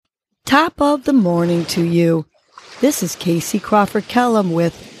Top of the morning to you. This is Casey Crawford Kellum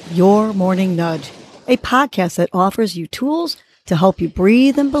with Your Morning Nudge, a podcast that offers you tools to help you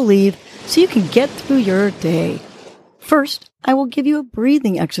breathe and believe so you can get through your day. First, I will give you a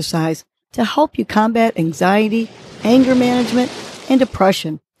breathing exercise to help you combat anxiety, anger management, and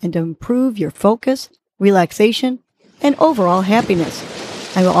depression, and to improve your focus, relaxation, and overall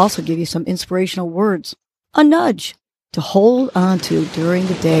happiness. I will also give you some inspirational words, a nudge to hold on to during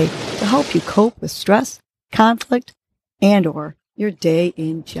the day to help you cope with stress, conflict, and or your day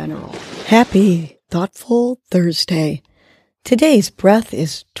in general. Happy, thoughtful Thursday. Today's breath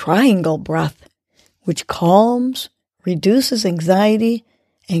is triangle breath, which calms, reduces anxiety,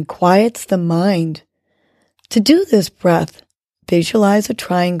 and quiets the mind. To do this breath, visualize a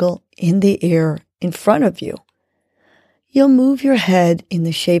triangle in the air in front of you. You'll move your head in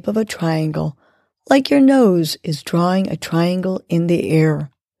the shape of a triangle, like your nose is drawing a triangle in the air.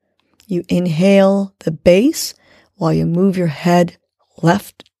 You inhale the base while you move your head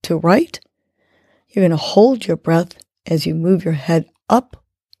left to right. You're going to hold your breath as you move your head up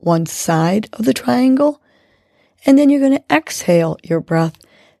one side of the triangle, and then you're going to exhale your breath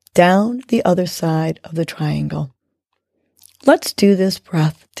down the other side of the triangle. Let's do this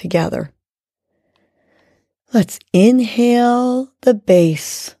breath together. Let's inhale the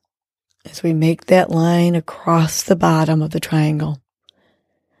base as we make that line across the bottom of the triangle.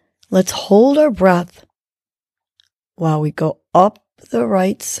 Let's hold our breath while we go up the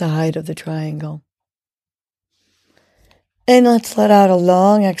right side of the triangle. And let's let out a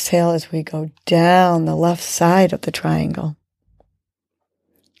long exhale as we go down the left side of the triangle.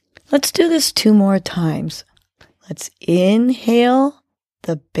 Let's do this 2 more times. Let's inhale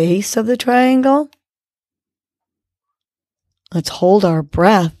the base of the triangle. Let's hold our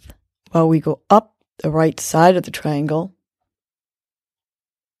breath while we go up the right side of the triangle.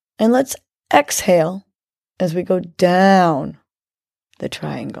 And let's exhale as we go down the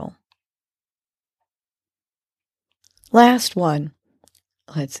triangle. Last one.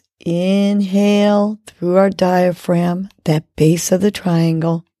 Let's inhale through our diaphragm, that base of the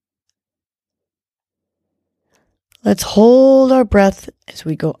triangle. Let's hold our breath as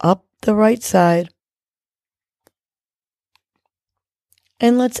we go up the right side.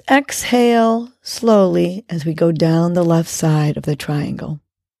 And let's exhale slowly as we go down the left side of the triangle.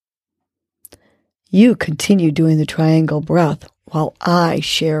 You continue doing the triangle breath while I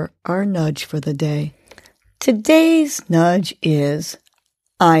share our nudge for the day. Today's nudge is,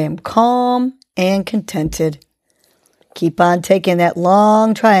 I am calm and contented. Keep on taking that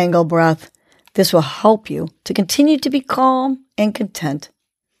long triangle breath. This will help you to continue to be calm and content.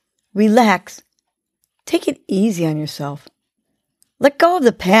 Relax. Take it easy on yourself. Let go of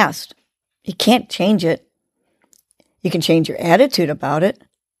the past. You can't change it. You can change your attitude about it.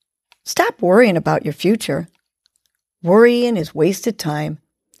 Stop worrying about your future. Worrying is wasted time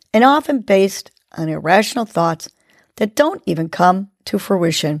and often based on irrational thoughts that don't even come to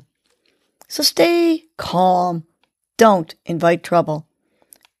fruition. So stay calm. Don't invite trouble.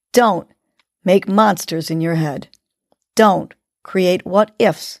 Don't make monsters in your head. Don't create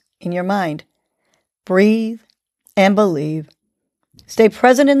what-ifs in your mind. Breathe and believe. Stay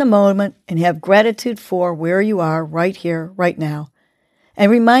present in the moment and have gratitude for where you are right here, right now. And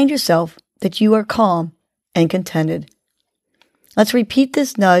remind yourself that you are calm and contented. Let's repeat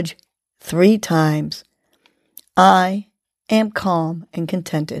this nudge 3 times. I am calm and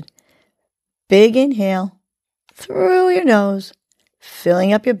contented. Big inhale through your nose,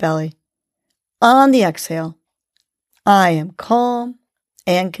 filling up your belly. On the exhale, I am calm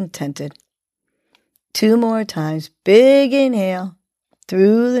and contented. 2 more times. Big inhale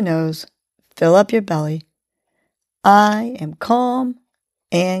through the nose, fill up your belly. I am calm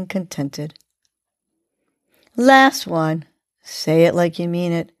and contented. Last one. Say it like you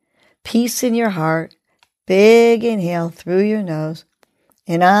mean it. Peace in your heart. Big inhale through your nose.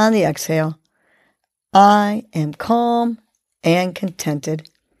 And on the exhale, I am calm and contented.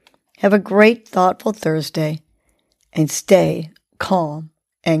 Have a great, thoughtful Thursday. And stay calm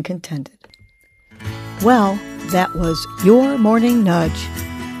and contented. Well, that was your morning nudge.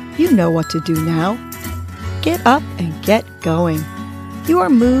 You know what to do now. Get up and get going. Your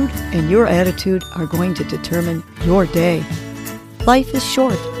mood and your attitude are going to determine your day. Life is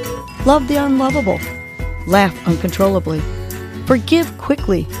short. Love the unlovable. Laugh uncontrollably. Forgive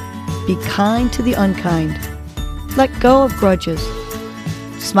quickly. Be kind to the unkind. Let go of grudges.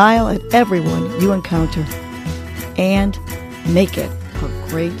 Smile at everyone you encounter. And make it a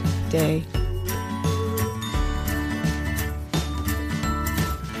great day.